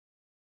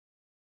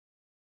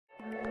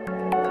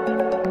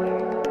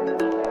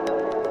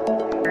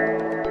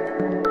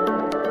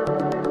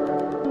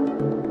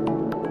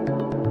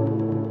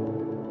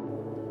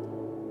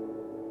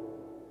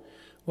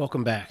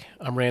Welcome back.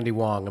 I'm Randy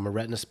Wong. I'm a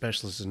retina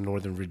specialist in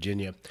Northern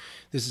Virginia.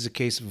 This is a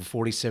case of a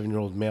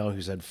 47-year-old male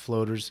who's had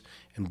floaters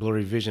and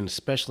blurry vision,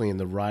 especially in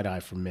the right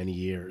eye, for many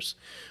years.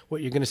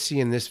 What you're going to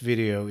see in this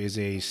video is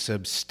a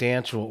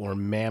substantial or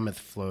mammoth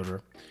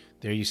floater.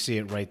 There you see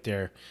it right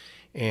there.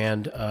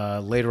 And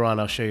later on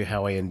I'll show you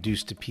how I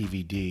induced a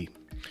PVD.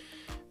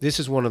 This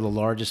is one of the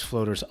largest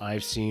floaters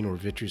I've seen, or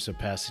vitreous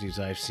opacities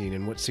I've seen,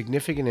 and what's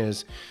significant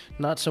is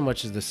not so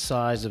much as the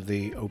size of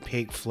the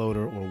opaque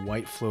floater or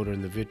white floater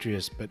in the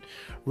vitreous, but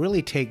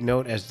really take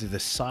note as to the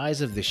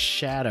size of the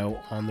shadow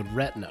on the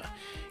retina.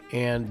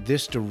 And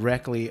this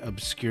directly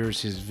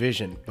obscures his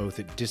vision, both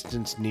at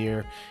distance,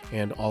 near,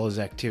 and all his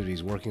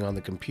activities, working on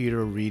the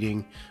computer,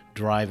 reading,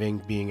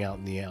 driving, being out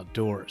in the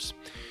outdoors.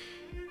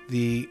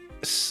 The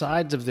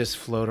sides of this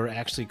floater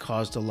actually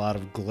caused a lot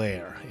of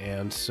glare,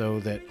 and so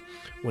that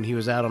when he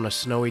was out on a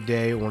snowy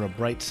day or on a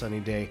bright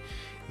sunny day,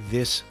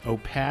 this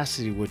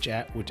opacity which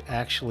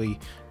actually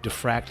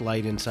diffract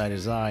light inside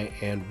his eye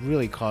and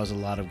really cause a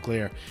lot of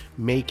glare,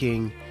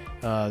 making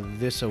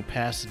this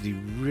opacity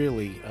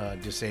really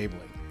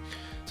disabling.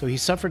 So he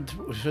suffered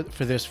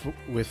for this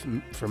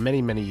for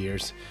many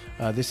years.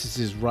 This is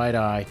his right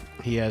eye.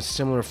 He has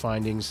similar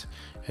findings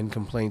and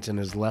complaints in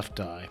his left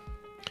eye.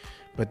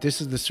 But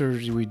this is the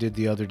surgery we did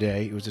the other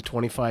day. It was a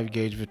 25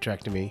 gauge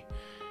vitrectomy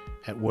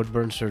at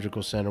Woodburn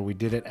Surgical Center. We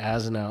did it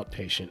as an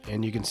outpatient,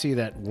 and you can see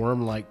that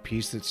worm-like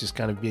piece that's just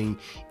kind of being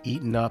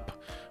eaten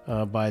up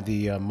by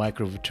the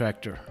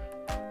microvitrector.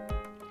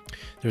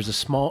 There's a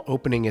small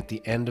opening at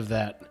the end of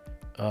the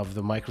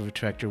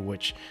microvitrector,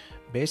 which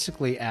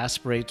basically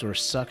aspirates or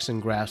sucks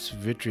and grafts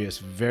vitreous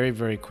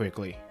very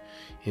quickly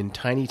in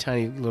tiny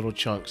little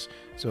chunks,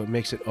 so it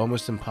makes it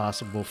almost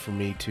impossible for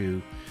me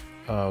to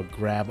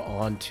grab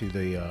onto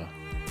the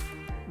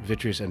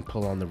vitreous and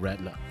pull on the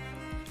retina.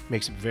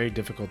 Makes it very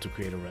difficult to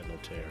create a retinal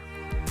tear.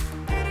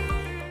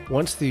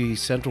 Once the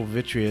central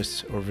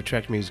vitreous or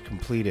vitrectomy is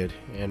completed,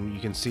 and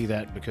you can see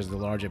that because the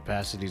large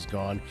opacity is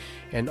gone,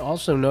 and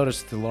also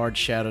notice the large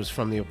shadows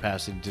from the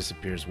opacity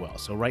disappear as well.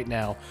 So right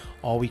now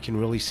all we can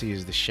really see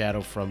is the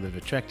shadow from the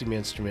vitrectomy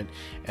instrument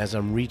as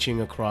I'm reaching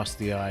across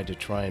the eye to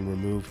try and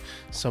remove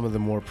some of the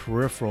more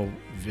peripheral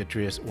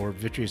vitreous or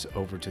vitreous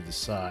over to the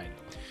side.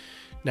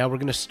 Now we're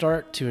going to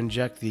start to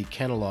inject the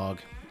Kenalog,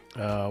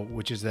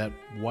 which is that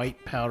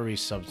white powdery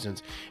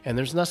substance, and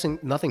there's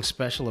nothing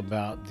special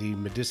about the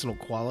medicinal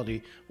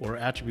quality or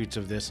attributes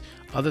of this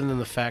other than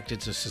the fact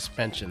it's a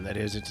suspension. That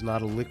is, it's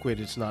not a liquid,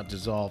 it's not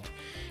dissolved,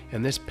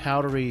 and this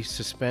powdery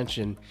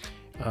suspension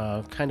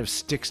kind of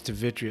sticks to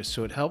vitreous,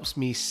 so it helps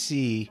me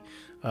see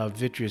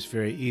vitreous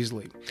very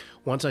easily.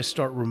 Once I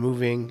start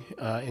removing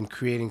and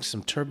creating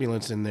some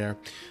turbulence in there,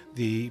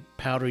 the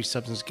powdery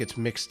substance gets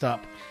mixed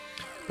up.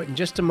 But in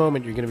just a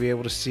moment, you're going to be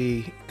able to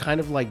see, kind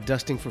of like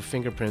dusting for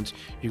fingerprints,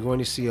 you're going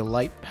to see a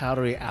light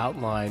powdery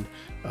outline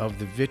of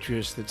the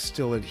vitreous that's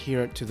still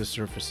adherent to the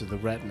surface of the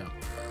retina.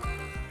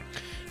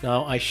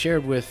 Now, I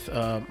shared with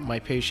my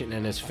patient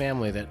and his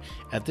family that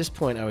at this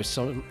point I was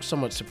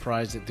somewhat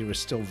surprised that there was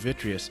still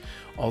vitreous.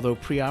 Although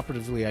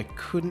preoperatively I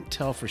couldn't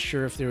tell for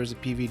sure if there was a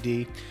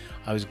PVD,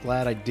 I was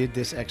glad I did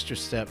this extra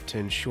step to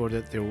ensure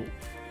that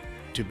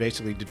to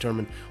basically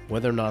determine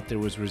whether or not there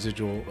was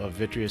residual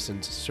vitreous,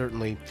 and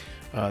certainly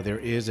there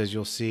is, as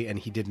you'll see, and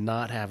he did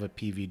not have a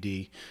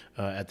PVD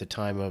at the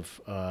time of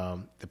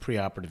the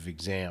preoperative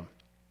exam.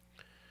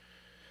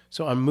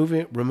 So I'm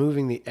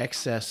removing the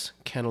excess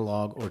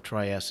Kenalog or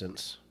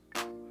triessence.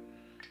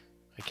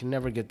 I can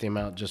never get the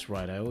amount just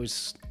right. I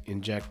always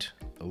inject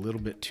a little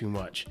bit too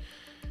much,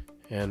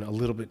 and a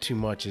little bit too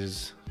much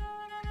is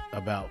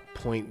about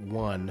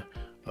 0.1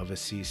 of a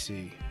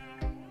cc.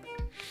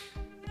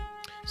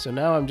 So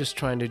now I'm just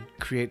trying to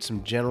create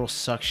some general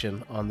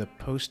suction on the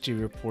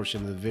posterior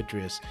portion of the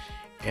vitreous,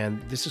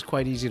 and this is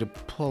quite easy to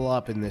pull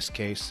up in this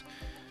case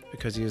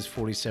because he is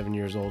 47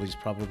 years old. He's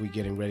probably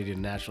getting ready to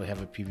naturally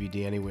have a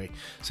PVD anyway.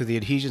 So the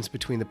adhesions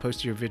between the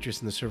posterior vitreous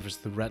and the surface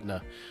of the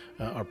retina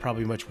are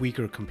probably much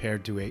weaker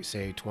compared to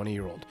say a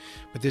 20-year-old.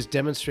 But this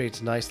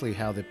demonstrates nicely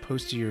how the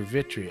posterior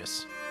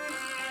vitreous,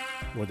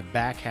 or the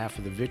back half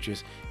of the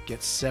vitreous,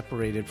 gets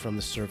separated from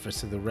the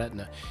surface of the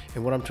retina.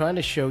 And what I'm trying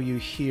to show you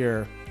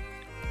here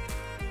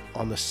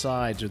on the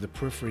sides or the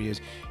periphery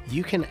is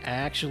you can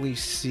actually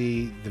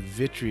see the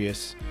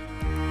vitreous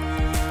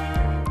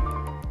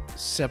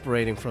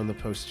separating from the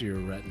posterior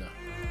retina.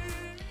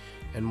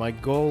 And my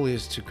goal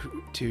is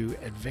to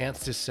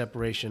advance this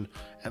separation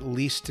at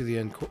least to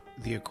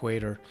the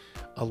equator,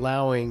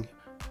 allowing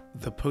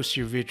the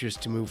posterior vitreous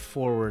to move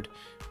forward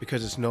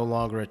because it's no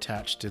longer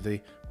attached to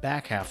the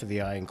back half of the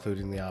eye,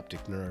 including the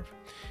optic nerve.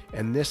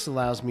 And this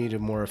allows me to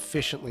more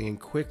efficiently and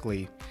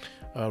quickly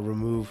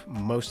remove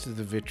most of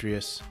the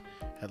vitreous,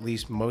 at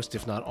least most,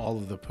 if not all,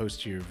 of the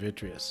posterior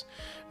vitreous.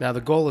 Now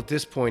the goal at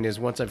this point is,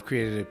 once I've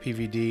created a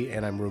PVD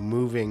and I'm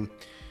removing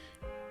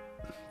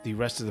the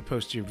rest of the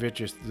posterior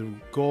vitreous. The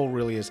goal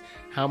really is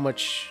how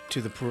much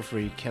to the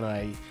periphery can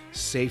I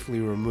safely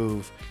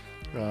remove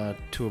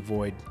to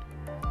avoid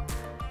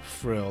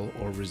frill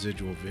or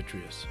residual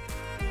vitreous.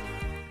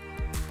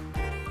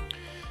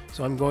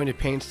 So I'm going to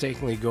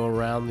painstakingly go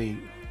around the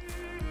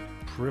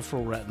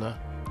peripheral retina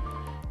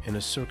in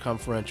a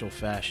circumferential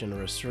fashion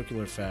or a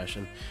circular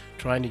fashion,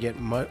 trying to get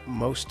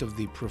most of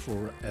the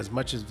peripheral, as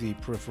much of the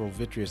peripheral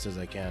vitreous as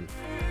I can.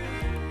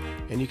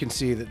 And you can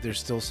see that there's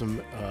still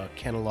some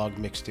Kenalog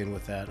mixed in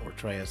with that, or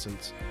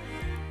triescence.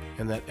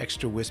 And that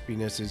extra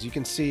wispiness is, you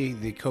can see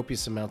the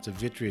copious amounts of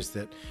vitreous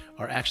that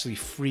are actually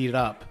freed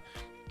up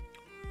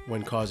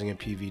when causing a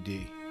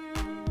PVD.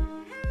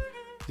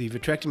 The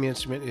vitrectomy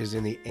instrument is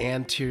in the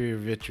anterior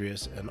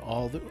vitreous, and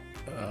all the,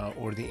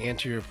 or the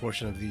anterior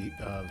portion of the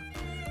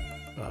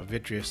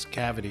vitreous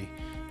cavity,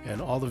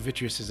 and all the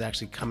vitreous is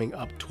actually coming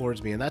up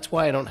towards me, and that's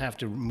why I don't have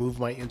to move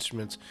my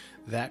instruments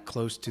that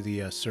close to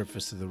the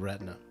surface of the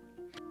retina.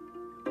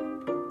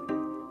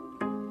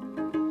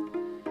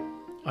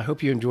 I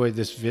hope you enjoyed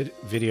this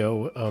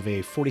video of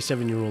a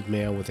 47-year-old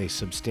male with a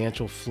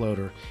substantial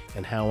floater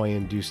and how I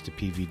induced a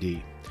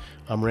PVD.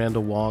 I'm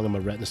Randall Wong. I'm a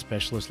retina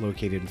specialist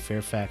located in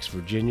Fairfax,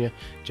 Virginia,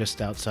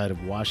 just outside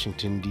of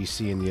Washington,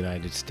 D.C. in the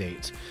United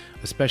States.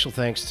 A special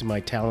thanks to my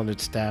talented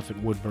staff at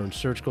Woodburn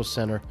Surgical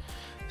Center.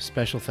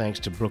 Special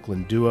thanks to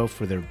Brooklyn Duo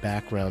for their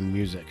background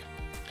music.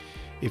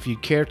 If you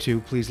care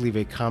to, please leave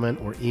a comment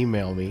or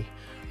email me,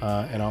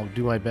 and I'll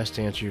do my best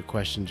to answer your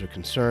questions or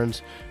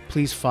concerns.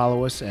 Please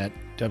follow us at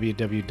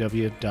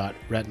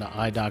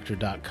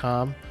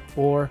www.retinaeyedoctor.com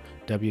or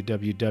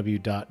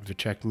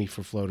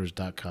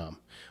www.vitrectomyforfloaters.com.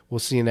 We'll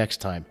see you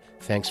next time.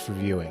 Thanks for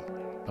viewing.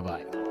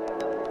 Bye-bye.